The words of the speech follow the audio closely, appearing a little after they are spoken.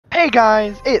Hey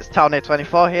guys, it's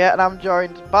Towninator24 here, and I'm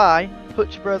joined by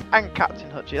Hutchie Bros and Captain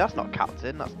Hutchie. That's not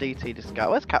Captain, that's DT Disco.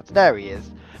 Where's Captain? There he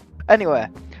is. Anyway,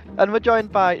 and we're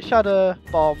joined by Shadow,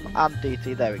 Bomb, and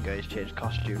DT. There we go, he's changed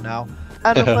costume now.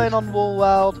 And we're playing on Wool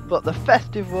World, but the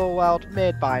Festive Wool World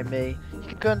made by me. You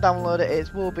can go and download it,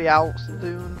 it will be out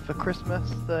soon for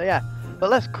Christmas, so yeah.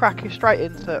 But let's crack it straight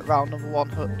into round number 1,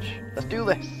 Hutch. Let's do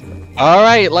this.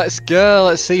 Alright, let's go.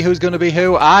 Let's see who's going to be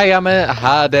who. I am it.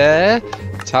 Hardy.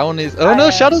 Town is... Oh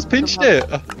no, Shadow's pinched it.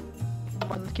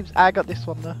 I got this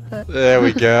one though. There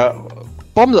we go.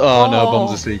 Bomb's... Oh no,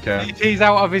 Bomb's a CK. He's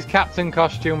out of his captain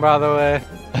costume, by the way.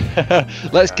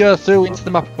 Let's go through into the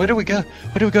map. Where do we go?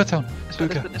 Where do we go, Town?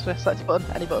 This way, select a button,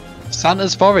 any button.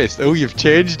 Santa's Forest. Oh, you've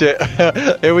changed it.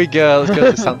 Here we go. Let's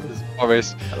go to Santa's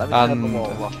Forest. Let me turn the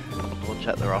wall off. We'll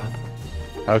check they're on.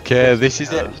 Okay, this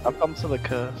is it. I've gone to the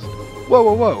cursed. Whoa,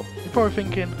 whoa, whoa. You're probably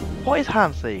thinking, what is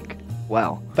Handseek?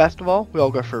 Well, first of all, we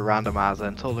all go through a randomizer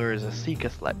until there is a Seeker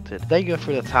selected. Then you go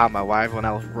through the timer while everyone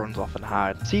else runs off and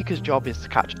hides. Seeker's job is to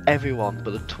catch everyone,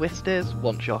 but the twist is,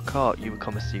 once you're caught, you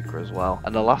become a Seeker as well.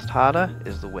 And the last harder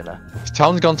is the winner.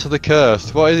 Town's gone to the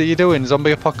cursed. What is it you're doing?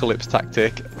 Zombie apocalypse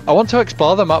tactic? I want to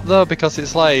explore the map though, because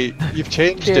it's like, you've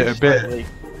changed it a bit.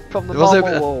 From the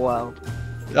normal Wool World.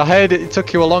 I heard it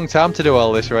took you a long time to do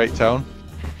all this, right, Town?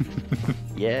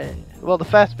 Yeah. Well, the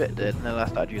first bit did, and then I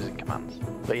started using commands.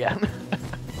 But yeah.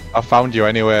 I found you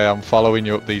anyway. I'm following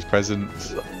you up these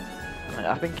presents.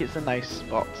 I think it's a nice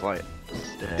spot to, like,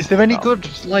 just, is there any good,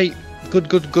 like,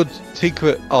 good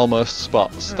secret almost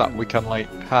spots that we can, like,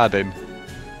 hide in?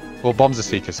 Well, Bomb's a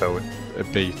seeker, so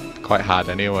it'd be quite hard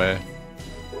anyway.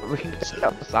 We can get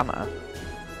out the Santa.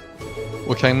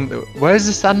 We can. Where's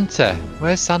the Santa?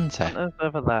 Where's Santa?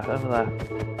 Over there.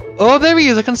 Oh, there he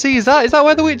is. I can see. Is that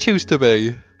where the witch used to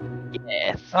be?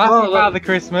 Yes. That's Father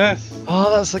Christmas.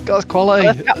 Oh, that's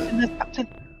quality. There's Captain.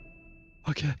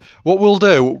 Okay. What we'll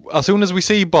do, as soon as we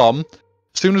see Bomb,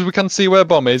 as soon as we can see where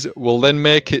Bomb is, we'll then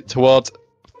make it towards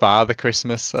Father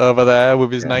Christmas over there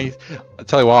with his nice. I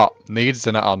tell you what, needs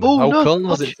an on. Oh, how no. cool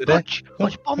was it today?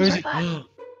 Watch Bomb's right there.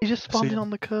 He's just spawning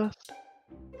on the curse.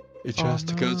 He tries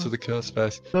to go to the curse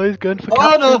first. No, he's going for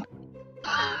Captain. No!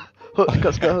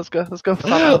 Let's go for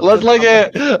Santa. Let's lick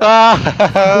it!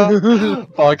 Ah!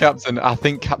 Poor Captain. I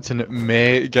think Captain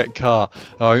may get caught.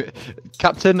 Oh,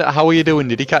 Captain, how are you doing?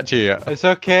 Did he catch you yet? It's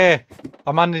okay.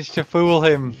 I managed to fool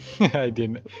him. I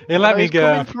didn't. He let me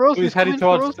go. He was heading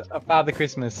towards Father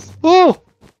Christmas. Oh!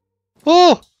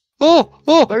 No!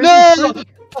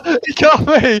 He got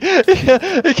me!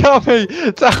 He got me!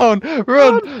 Town!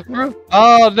 Run!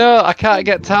 Oh no, I can't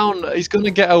get Town. He's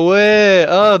gonna get away.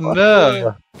 Oh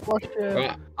no.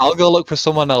 Right, I'll go look for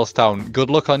someone else, Town. Good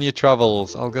luck on your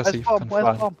travels. I'll go see if I can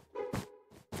find.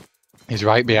 He's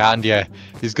right behind you.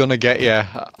 He's gonna get you.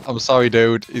 I'm sorry,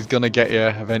 dude. He's gonna get you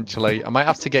eventually. I might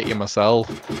have to get you myself.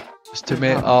 Just to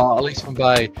make. Oh, at least I'm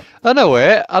by. Oh no,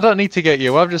 wait. I don't need to get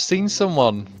you. I've just seen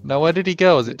someone. Now, where did he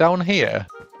go? Is it down here?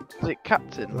 Is it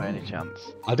Captain by any chance?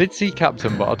 I did see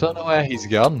Captain, but I don't know where he's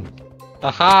gone.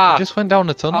 Aha! He just went down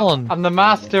the tunnel and... I'm the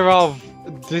master of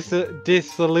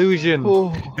disillusion.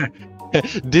 Oh.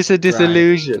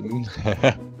 Disillusion.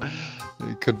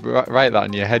 You could write that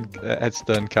on your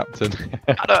headstone, Captain.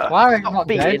 Why are you not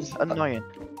dead? It's annoying.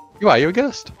 You are, you're a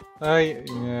ghost.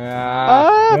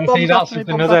 Yeah. See, that's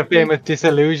another famous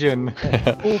disillusion.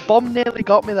 Oh, Bomb nearly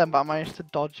got me then, but I managed to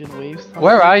dodge and weave.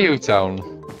 Where are you,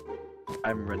 Town?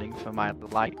 I'm running for my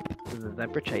life. There's a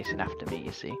zebra chasing after me,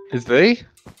 you see. Is he?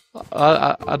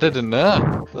 I didn't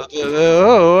know.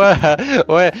 Oh,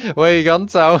 where you gone,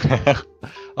 Town?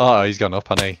 Oh, he's gone up,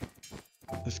 honey.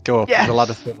 Let's go up. Yes! There's a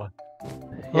ladder somewhere.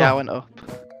 Yeah, I went up.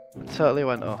 Totally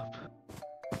went up.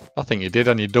 I think you did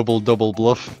on your double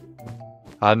bluff.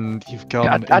 And you've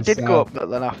gone I did go up, but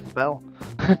then I fell.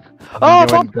 Oh,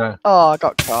 Bomb! Oh, I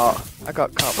got caught.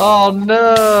 Oh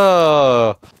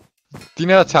no! Do you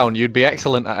know, Town, you'd be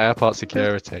excellent at airport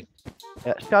security.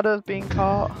 Yeah, Shadow's being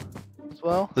caught as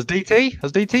well. Has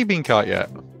DT been caught yet?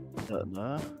 Don't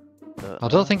know. I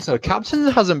don't think so. Captain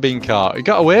hasn't been caught. He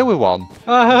got away with one.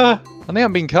 And he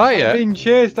hasn't been caught yet. I'm being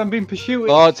chased, I'm being pursued.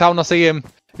 Oh, Town, I see him.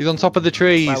 He's on top of the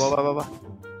trees. Where?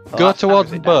 Go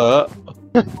towards the boat.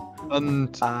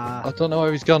 And I don't know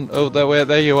where he's gone. Oh,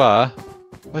 there you are.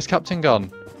 Where's Captain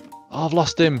gone? Oh, I've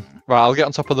lost him. Right, I'll get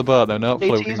on top of the boat then.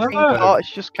 Hopefully.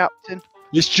 It's just Captain.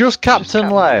 It's just Captain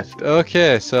left.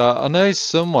 Okay, so I know he's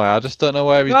somewhere. I just don't know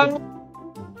where he's.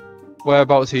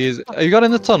 Whereabouts he is. Have you got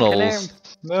in the tunnels?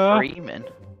 No. Screaming.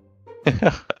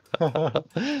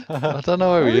 I don't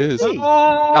know where he is.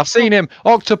 I've seen him.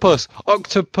 Octopus. Go.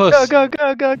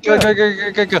 Go.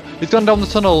 He's gone down the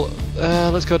tunnel.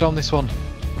 Let's go down this one.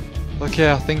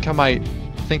 Okay, I think I might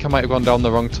have gone down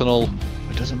the wrong tunnel.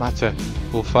 It doesn't matter.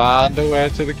 We'll find a way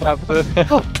to the captain.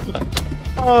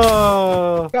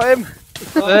 Oh, got him.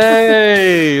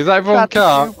 Hey, is that everyone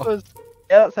car?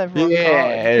 Yeah, that's everyone.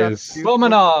 Yes.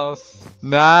 Vominos.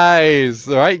 Nice.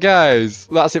 All right, guys.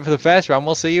 That's it for the first round.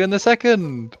 We'll see you in the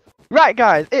second. Right,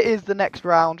 guys. It is the next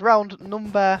round. Round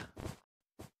number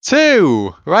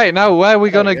 2. Right now, where are we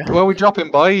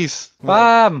dropping, boys?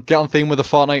 Farm. Get on theme with the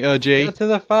Fortnite OG. Get to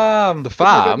the farm. The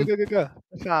farm. Go.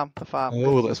 The farm.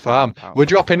 Oh, let's farm. We're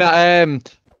dropping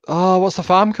at what's the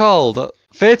farm called?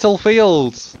 Fatal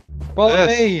Fields. Follow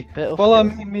me. Follow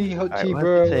me, Hutchie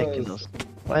bro.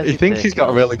 He thinks he's got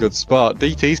a really good spot.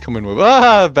 DT's coming with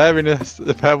bear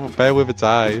with a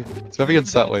tie. It's very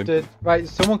unsettling. Right,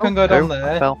 someone can go down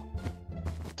there.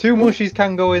 2 mushies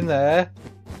can go in there.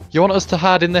 You want us to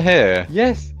hide in the here?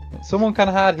 Yes, someone can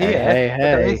hide here.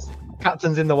 Hey.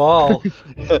 Captain's in the wall. Do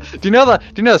you know that?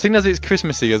 Seeing as it's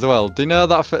Christmassy as well. Do you know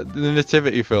that the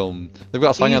nativity film? They've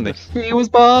got a song on there. He was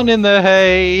born in the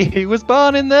hay. He was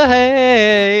born in the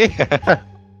hay.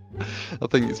 I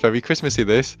think it's very Christmassy.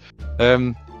 This.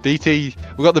 DT.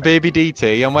 We've got the baby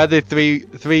DT, and we're the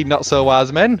three not so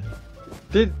wise men.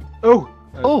 It's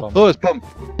Bump.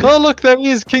 Oh look, there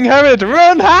he is, King Herod.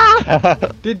 Run!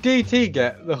 Did DT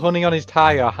get the honey on his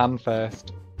tie or hand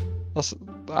first?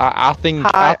 I think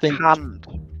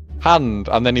hand,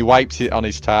 and then he wipes it on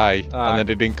his tie, and then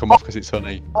it didn't come off because it's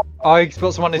honey. Oh, he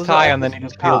put some on his tie and then he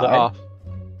just peeled it off.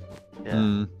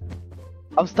 Yeah.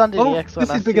 I'm standing here. This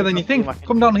is bigger than you think.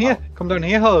 Come down here. Come down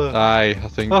here, ho. Aye, I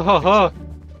think.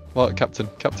 What, Captain?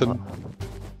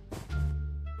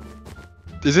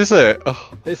 Is this it?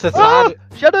 Oh. It's a sad.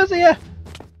 Shadow's here.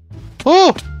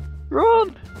 Oh! Run!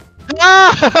 Run!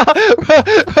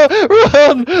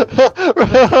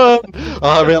 Oh,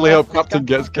 I really hope Captain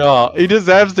gets caught. He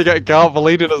deserves to get caught for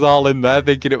leading us all in there,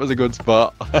 thinking it was a good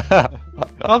spot.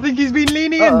 I think he's been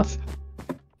lenient.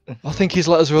 I think he's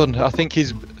let us run. I think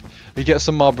he gets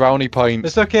some more brownie points.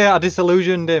 It's okay. I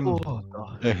disillusioned him.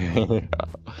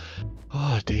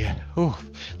 Oh dear. Oh,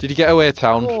 did you get away,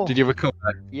 Town? Did you recover?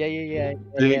 Yeah.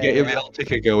 Did you get your little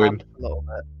ticker going? A little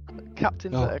bit.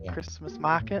 Captain's at a Christmas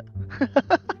market.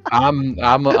 I'm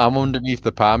underneath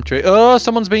the palm tree. Oh,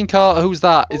 someone's been caught. Who's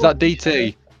that? Is that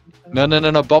DT? No.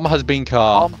 Bomb has been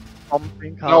caught. Bomb's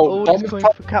been caught. No, he's going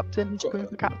for Captain.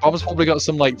 Bomb's probably got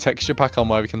some like texture pack on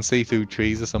where we can see through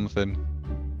trees or something.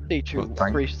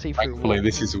 Thankfully,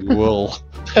 this is wool.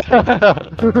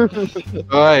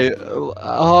 Right.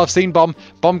 Oh, I've seen Bomb.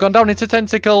 Bomb gone down into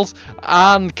tentacles,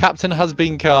 and Captain has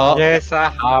been caught. Yes, I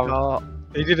have.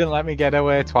 He didn't let me get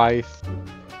away twice.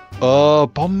 Oh,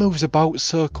 Bomb moves about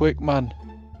so quick, man.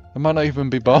 It might not even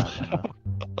be Bomb.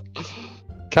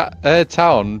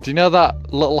 Town, do you know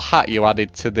that little hat you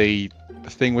added to the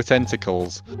thing with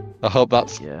tentacles? I hope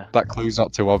that clue's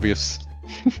not too obvious.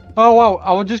 Oh wow,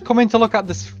 I was just coming to look at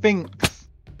the Sphinx.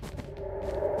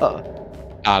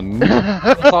 And?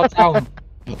 That's our town.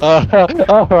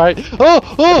 Alright.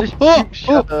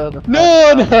 No!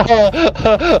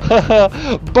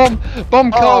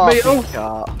 Bomb caught me.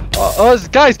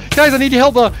 Guys, I need your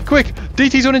help there. Quick,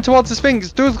 DT's running towards the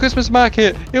Sphinx, through the Christmas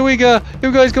market. Here we go.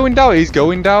 He's going down. He's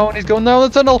going down the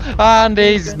tunnel, and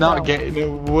he's not getting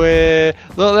away.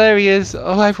 Look, there he is.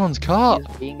 Oh, everyone's caught.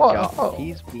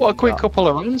 What a quick couple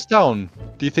of rounds down.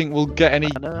 Do you think we'll get any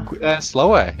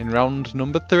slower in round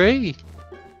number 3?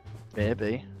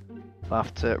 Maybe. We'll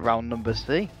have to round number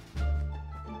C.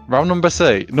 Round number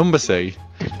C? Number C?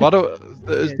 Why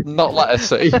don't not letter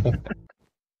C?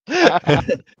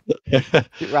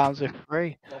 Rounds of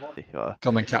 3.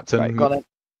 Come on, Captain. Right, got it.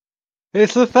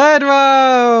 It's the 3rd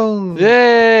round!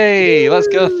 Yay! Let's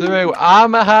go through.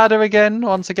 I'm a harder again,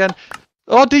 once again.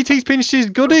 Oh, DT's pinched his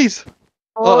goodies.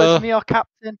 Oh, it's me or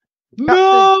Captain.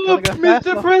 No,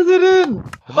 Mr. President!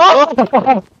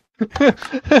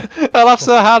 I'll have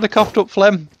so hard a coughed up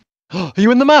phlegm. Are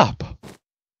you in the map?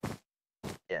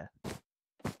 Yeah.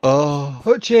 Oh.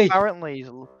 Hutchie! Apparently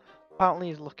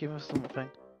he's looking for something.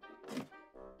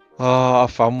 Oh, I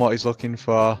found what he's looking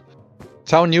for.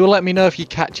 Town, you let me know if you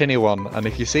catch anyone, and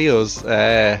if you see us,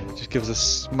 just give us a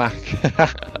smack.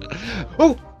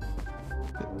 Oh!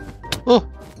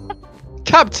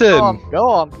 Captain! Go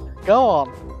on.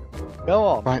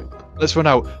 Right, let's run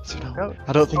out. Go.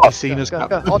 I don't think he's seen us. Go.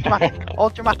 All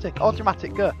dramatic. Go.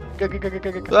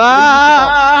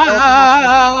 Ah!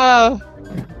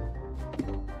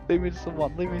 Leave me to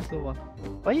someone.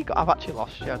 Where you got? I've actually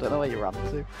lost you. I don't know where you ran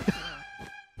to.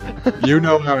 You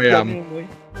know where I am. Genuinely.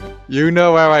 You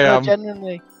know where I am.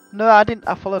 Genuinely. No, I didn't.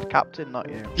 I followed Captain, not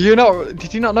you.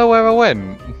 Did you not know where I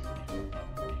went?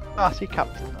 Oh, I see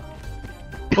Captain now.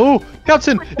 Oh,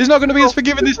 Captain, he's not going to be as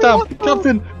forgiving this time.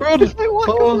 Captain, run!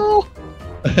 Oh.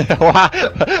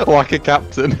 Whack a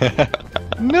Captain.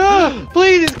 No,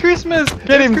 please, it's Christmas.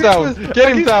 Get him down.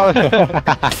 Get him down.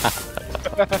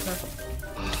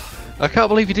 I can't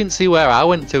believe you didn't see where I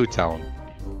went to, Town.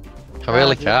 I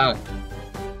really can't.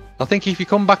 I think if you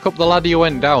come back up the ladder you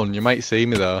went down, you might see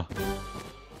me there.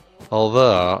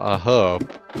 Although, I hope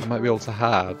I might be able to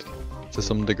hide to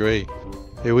some degree.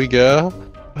 Here we go.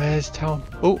 Where's Town?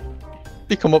 Oh,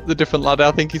 he come up the different ladder.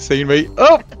 I think he's seen me.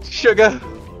 Oh, sugar.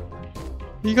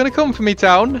 Are you gonna come for me,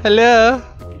 Town? Hello?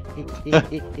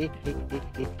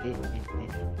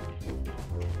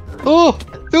 Oh,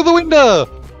 through the window!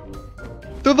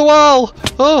 Through the wall!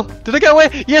 Oh, did I get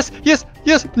away? Yes, yes,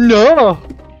 yes! No!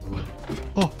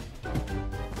 Oh.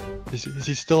 Is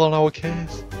he still on our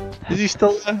case? Is he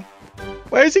still there?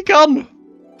 Where is he gone?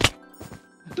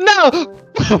 No!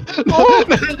 Oh.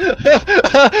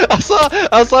 I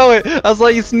saw it! I saw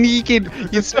you sneaking!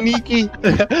 You sneaky!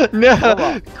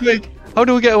 No! Quick! How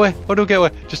do we get away? How do we get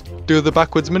away? Just do the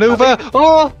backwards maneuver.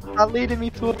 Oh! I'm leading me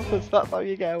towards us. That's how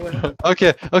you get away.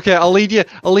 Okay, okay. I'll lead you.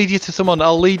 I'll lead you to someone.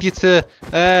 I'll lead you to.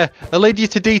 I'll lead you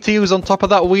to DT, who's on top of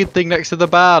that weird thing next to the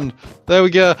barn. There we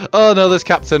go. Oh no, there's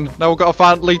Captain. Now we've got to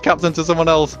find lead Captain to someone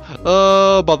else.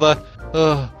 Oh bother.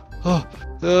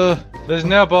 There's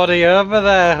nobody over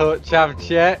there, Hutch. I've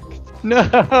checked. No.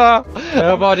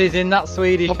 Nobody's in that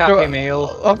Swedish Happy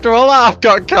Meal. After all that, I've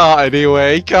got caught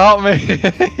anyway. Can't me?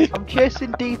 I'm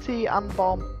chasing DT and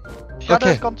Bomb.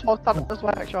 Shadow's gone towards Santa's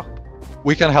workshop.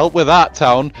 We can help with that,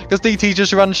 Town, because DT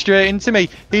just ran straight into me.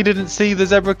 He didn't see the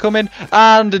zebra coming,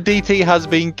 and DT has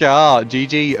been caught.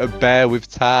 GG, a bear with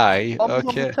tie. Bomb's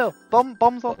okay. on the till.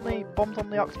 Bomb's on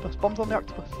the octopus. Bomb's on the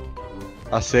octopus.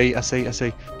 I see.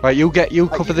 Right, you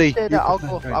cover the.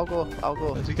 I'll go.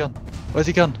 Where's he gone? Where's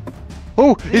he gone?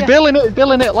 Oh, he's building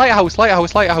it. Lighthouse. Back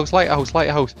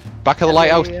of the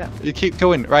lighthouse. Yeah. You keep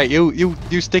going. Right, you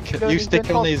stick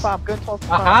on these.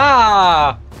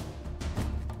 Aha!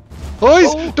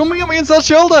 Oh, don't get me inside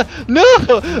shoulder. No.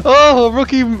 Oh,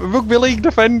 rugby league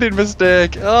defending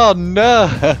mistake. Oh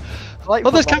no. Like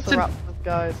there's Captain.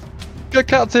 Guys. Good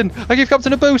Captain. I give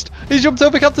Captain a boost. He's jumped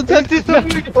over Captain's head.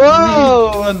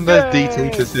 Whoa! And there's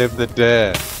DT to save the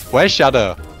day. Where's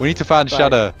Shadow? We need to find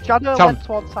Shadow. Shadow went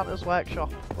towards Santa's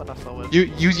workshop when I saw him.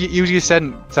 Use your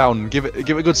scent, Town. Give it a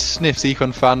good sniff so you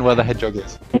can find where the hedgehog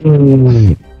is.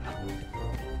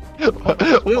 What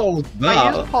was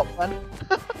that? Pop, then.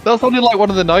 That sounded like one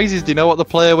of the noises. Do you know what they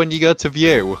play when you go to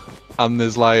view? And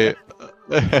there's like,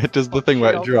 does the thing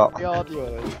where it drops?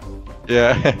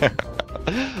 Yeah.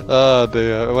 Oh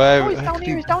dear. Where? Oh, he's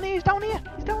down here.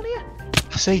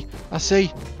 I see. And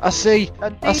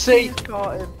DT's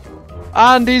caught him.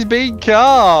 And he's being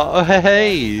caught. Oh,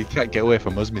 hey, you can't get away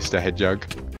from us, Mr. Hedgehog.